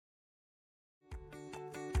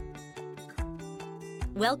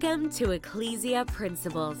Welcome to Ecclesia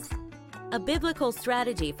Principles, a biblical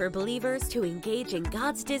strategy for believers to engage in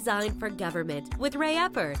God's design for government with Ray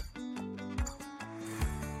Eppard.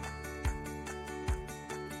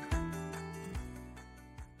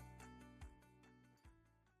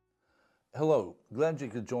 Hello, glad you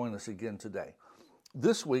could join us again today.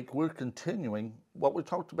 This week we're continuing what we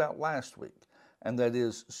talked about last week, and that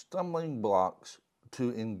is stumbling blocks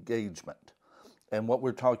to engagement. And what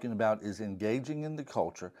we're talking about is engaging in the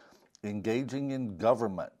culture, engaging in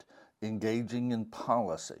government, engaging in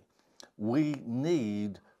policy. We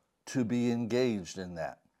need to be engaged in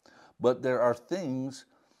that. But there are things,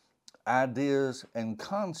 ideas, and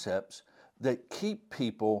concepts that keep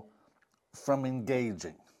people from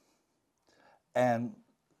engaging. And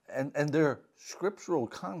they're scriptural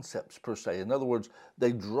concepts per se. In other words,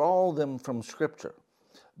 they draw them from Scripture,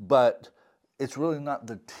 but it's really not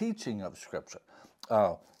the teaching of Scripture.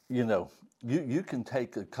 You can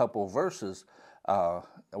take a couple verses,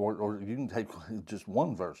 or you can take just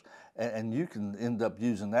one verse, and you can end up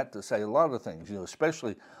using that to say a lot of things.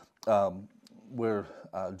 Especially where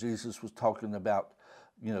Jesus was talking about,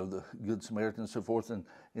 the Good Samaritan and so forth, and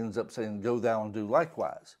ends up saying, "Go thou and do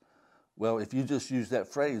likewise." Well, if you just use that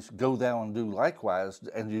phrase, "go thou and do likewise,"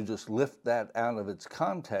 and you just lift that out of its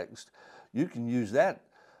context, you can use that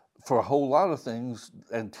for a whole lot of things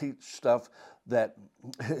and teach stuff that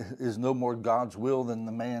is no more God's will than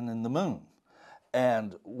the man in the moon.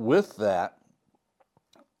 And with that,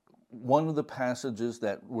 one of the passages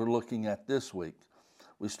that we're looking at this week,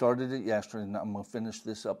 we started it yesterday and I'm going to finish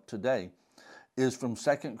this up today, is from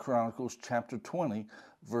 2 Chronicles chapter 20,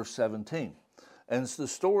 verse 17. And it's the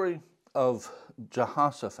story of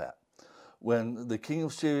Jehoshaphat, when the king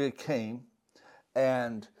of Syria came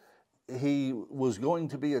and he was going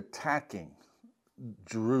to be attacking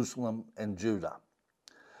Jerusalem and Judah.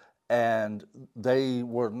 And they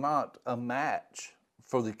were not a match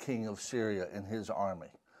for the king of Syria and his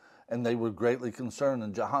army. And they were greatly concerned.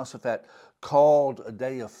 And Jehoshaphat called a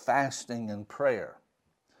day of fasting and prayer.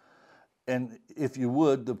 And if you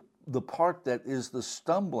would, the part that is the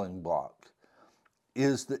stumbling block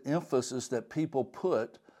is the emphasis that people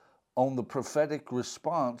put on the prophetic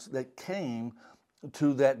response that came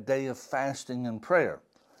to that day of fasting and prayer.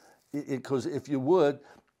 Because if you would,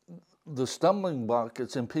 the stumbling block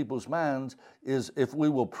that's in people's minds is if we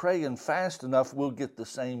will pray and fast enough, we'll get the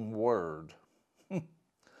same word.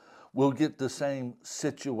 We'll get the same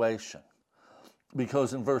situation.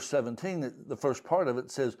 Because in verse 17, the first part of it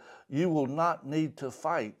says, "You will not need to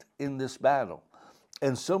fight in this battle."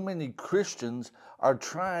 And so many Christians are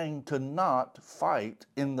trying to not fight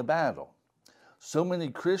in the battle. So many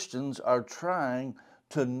Christians are trying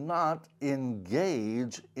to not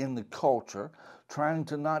engage in the culture, trying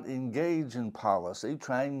to not engage in policy,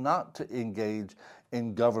 trying not to engage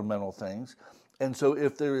in governmental things. And so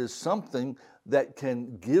if there is something that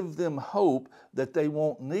can give them hope that they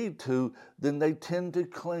won't need to, then they tend to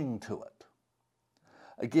cling to it.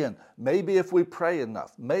 Again, maybe if we pray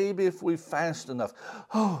enough, maybe if we fast enough,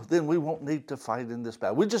 then we won't need to fight in this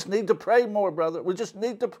battle. We just need to pray more, brother. We just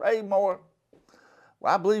need to pray more.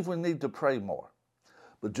 Well, I believe we need to pray more.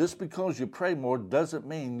 But just because you pray more doesn't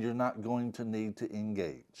mean you're not going to need to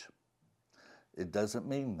engage. It doesn't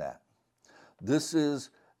mean that. This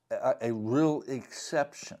is a real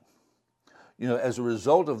exception. As a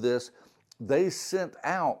result of this, they sent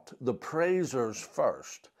out the praisers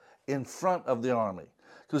first in front of the army.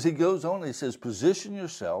 Because he goes on, he says, "Position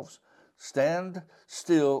yourselves, stand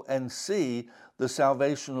still, and see the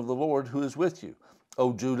salvation of the Lord who is with you,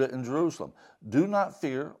 O Judah and Jerusalem. Do not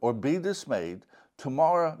fear or be dismayed.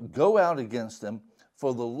 Tomorrow go out against them,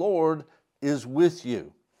 for the Lord is with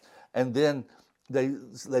you." And then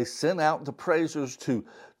they sent out the praisers to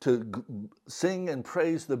sing and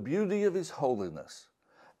praise the beauty of his holiness.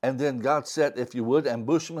 And then God set, if you would,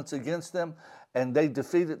 ambushments against them, and they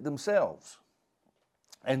defeated themselves.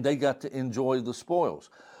 And they got to enjoy the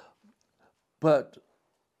spoils. But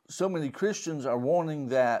so many Christians are warning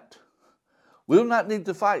that we'll not need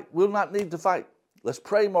to fight. We'll not need to fight. Let's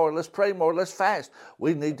pray more. Let's pray more. Let's fast.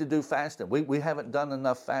 We need to do fasting. We haven't done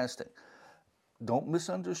enough fasting. Don't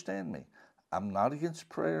misunderstand me. I'm not against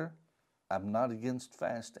prayer. I'm not against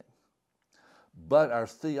fasting. But our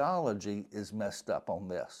theology is messed up on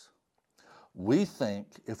this. We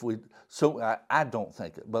think I don't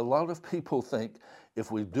think it, but a lot of people think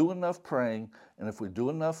if we do enough praying and if we do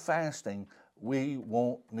enough fasting, we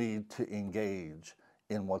won't need to engage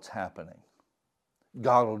in what's happening.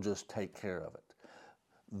 God will just take care of it.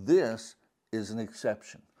 This is an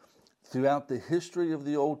exception. Throughout the history of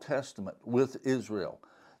the Old Testament with Israel,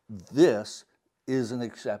 this is an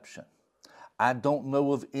exception. I don't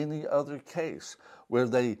know of any other case where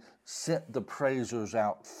they sent the praisers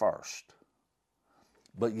out first.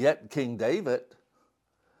 But yet King David,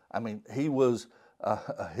 I mean, he was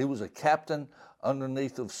a captain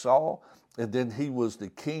underneath of Saul, and then he was the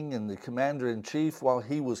king and the commander-in-chief while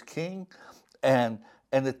he was king. And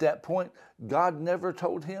at that point, God never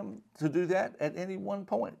told him to do that at any one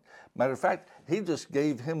point. Matter of fact, he just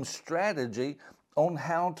gave him strategy on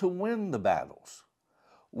how to win the battles,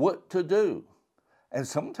 what to do. And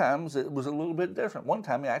sometimes it was a little bit different. One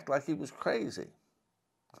time he acted like he was crazy.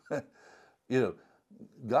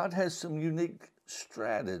 God has some unique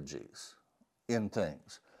strategies in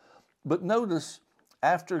things. But notice,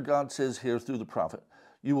 after God says here through the prophet,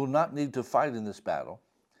 you will not need to fight in this battle,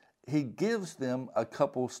 he gives them a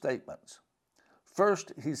couple statements.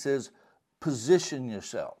 First, he says, position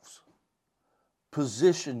yourselves.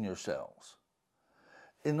 Position yourselves.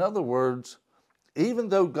 In other words, even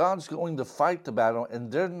though God's going to fight the battle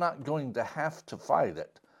and they're not going to have to fight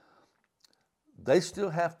it, they still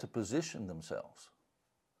have to position themselves.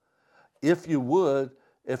 If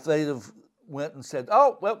they'd have went and said,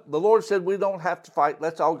 oh, well, the Lord said we don't have to fight,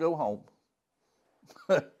 let's all go home.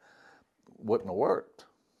 Wouldn't have worked.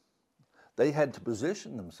 They had to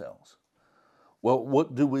position themselves. Well,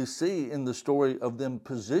 what do we see in the story of them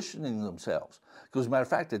positioning themselves? Because, as a matter of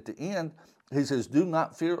fact, at the end, he says, do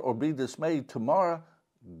not fear or be dismayed. Tomorrow,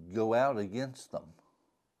 go out against them.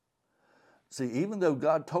 See, even though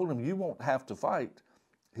God told him you won't have to fight,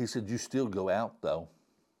 he said, you still go out, though.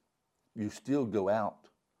 You still go out.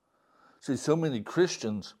 See, so many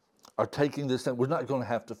Christians are taking this thing, we're not going to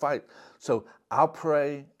have to fight. So I'll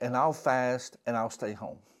pray and I'll fast and I'll stay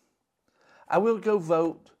home. I will go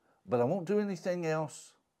vote, but I won't do anything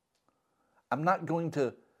else. I'm not going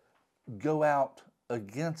to go out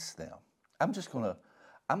against them. I'm just going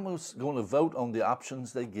to vote on the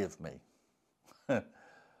options they give me.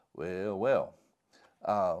 Well,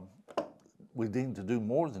 we need to do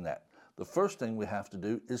more than that. The first thing we have to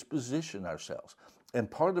do is position ourselves. And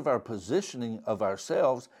part of our positioning of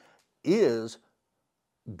ourselves is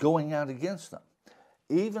going out against them.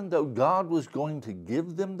 Even though God was going to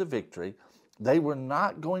give them the victory, they were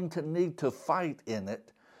not going to need to fight in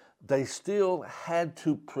it. They still had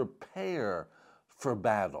to prepare for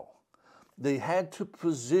battle. They had to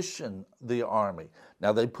position the army.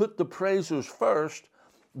 Now, they put the praisers first,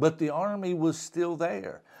 but the army was still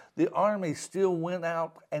there. The army still went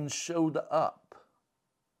out and showed up.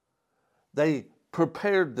 They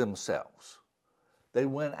prepared themselves. They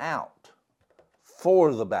went out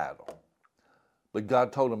for the battle. But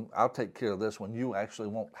God told them, I'll take care of this one. You actually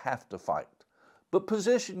won't have to fight. But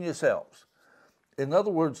position yourselves. In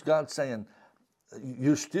other words, God's saying,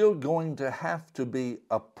 you're still going to have to be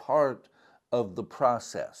a part of the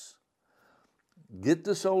process. Get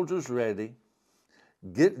the soldiers ready.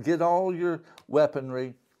 Get all your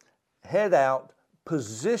weaponry. Head out.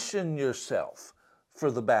 Position yourself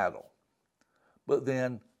for the battle. But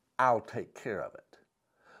then I'll take care of it.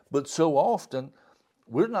 But so often,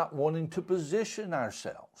 we're not wanting to position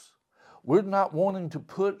ourselves. We're not wanting to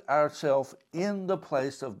put ourselves in the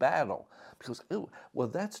place of battle because, well,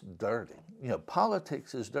 that's dirty.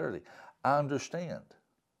 Politics is dirty. I understand.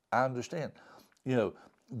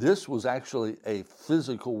 This was actually a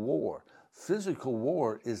physical war. Physical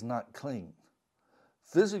war is not clean.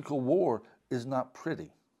 Physical war is not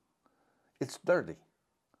pretty. It's dirty.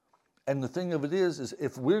 And the thing of it is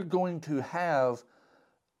if we're going to have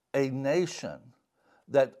a nation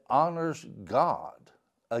that honors God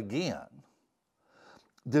again,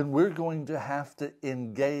 then we're going to have to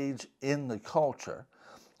engage in the culture.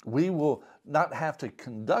 We will not have to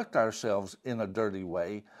conduct ourselves in a dirty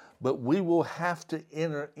way, but we will have to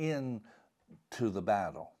enter into the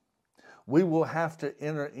battle. We will have to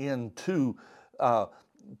enter into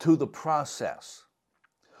to the process.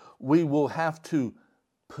 We will have to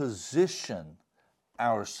position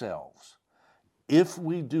ourselves. If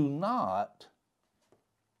we do not,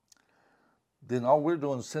 then all we're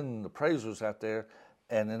doing is sending the praisers out there,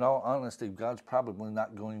 and in all honesty, God's probably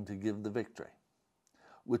not going to give the victory,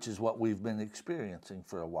 which is what we've been experiencing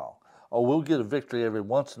for a while. Oh, we'll get a victory every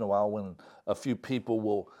once in a while when a few people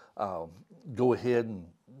will go ahead and,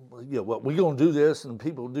 well, we're going to do this, and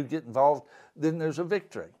people do get involved, then there's a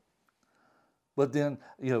victory. But then,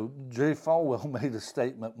 Jerry Falwell made a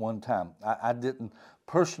statement one time. I didn't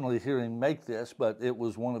personally hear him make this, but it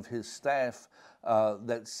was one of his staff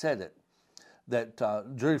that said it. That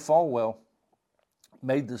Jerry Falwell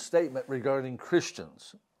made the statement regarding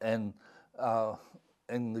Christians and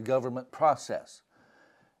the government process.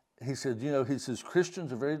 He said,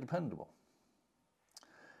 Christians are very dependable.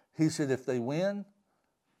 He said, if they win,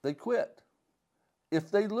 they quit. if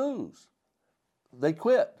they lose, they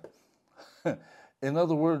quit. In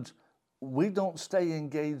other words, we don't stay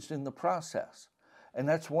engaged in the process. And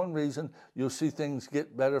that's one reason you'll see things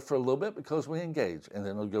get better for a little bit, because we engage, and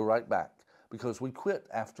then it'll go right back because we quit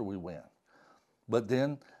after we win. But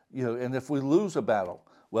then, and if we lose a battle,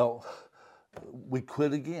 well, we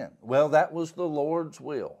quit again. Well, that was the Lord's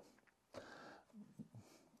will.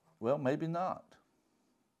 Well, maybe not.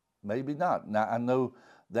 Maybe not. Now, I know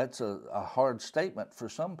that's a hard statement for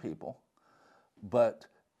some people, but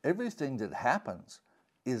everything that happens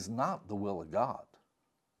is not the will of God.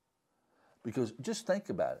 Because just think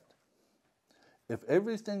about it. If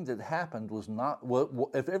everything that happened was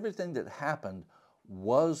if everything that happened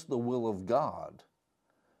was the will of God,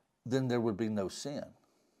 then there would be no sin.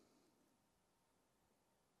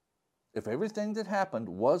 If everything that happened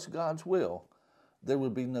was God's will, there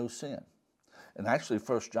would be no sin. And actually,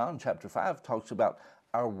 1 John chapter 5 talks about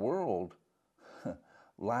our world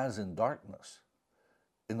lies in darkness.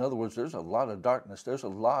 In other words, there's a lot of darkness. There's a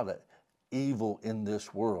lot of evil in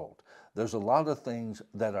this world. There's a lot of things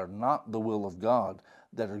that are not the will of God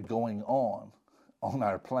that are going on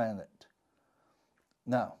our planet.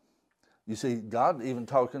 Now, you see, God even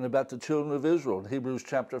talking about the children of Israel in Hebrews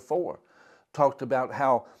chapter 4, talked about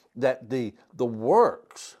how that the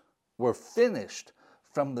works were finished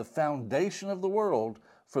from the foundation of the world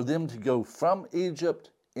for them to go from Egypt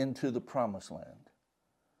into the promised land.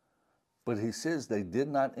 But he says they did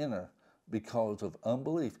not enter because of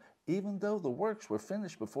unbelief, even though the works were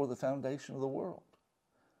finished before the foundation of the world.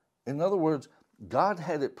 In other words, God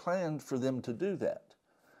had it planned for them to do that,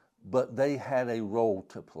 but they had a role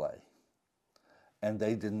to play, and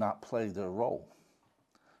they did not play their role,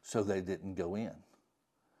 so they didn't go in.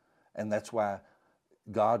 And that's why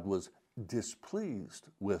God was displeased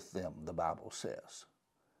with them, the Bible says.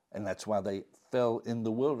 And that's why they fell in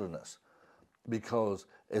the wilderness, because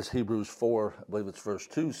as Hebrews 4, I believe it's verse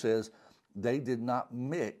 2 says, they did not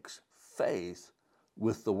mix faith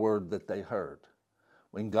with the word that they heard.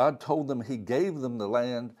 When God told them he gave them the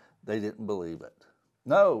land, they didn't believe it.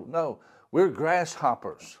 No, we're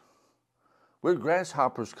grasshoppers. We're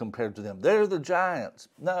grasshoppers compared to them. They're the giants.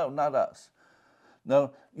 No, not us.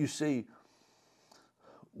 No, you see,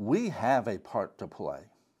 we have a part to play.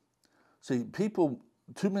 See,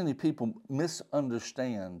 too many people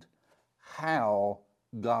misunderstand how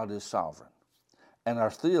God is sovereign. And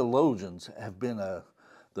our theologians have been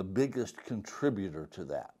the biggest contributor to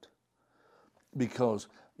that. Because,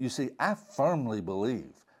 you see, I firmly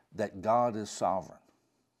believe that God is sovereign.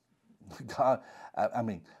 God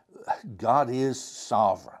is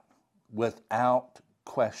sovereign without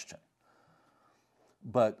question.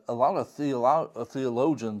 But a lot of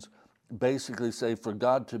theologians basically say for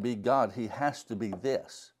God to be God, he has to be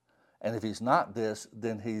this. And if he's not this,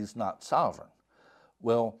 then he's not sovereign.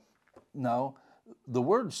 Well, no, the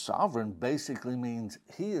word sovereign basically means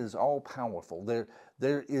he is all powerful.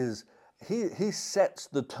 He sets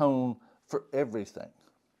the tone for everything.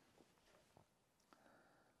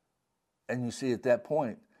 And you see, at that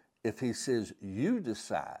point, if he says you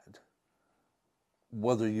decide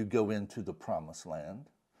whether you go into the promised land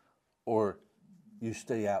or you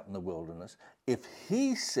stay out in the wilderness, if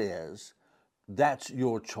he says that's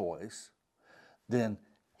your choice, then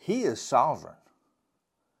he is sovereign.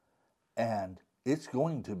 And it's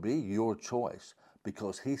going to be your choice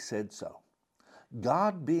because he said so.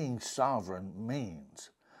 God being sovereign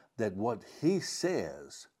means that what he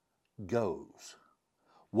says goes.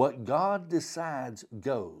 What God decides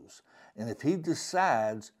goes. And if he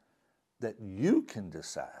decides that you can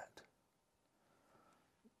decide,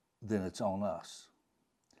 then it's on us.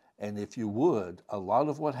 And if you would, a lot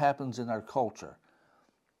of what happens in our culture,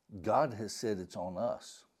 God has said it's on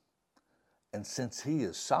us. And since he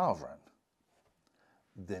is sovereign,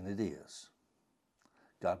 then it is.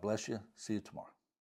 God bless you. See you tomorrow.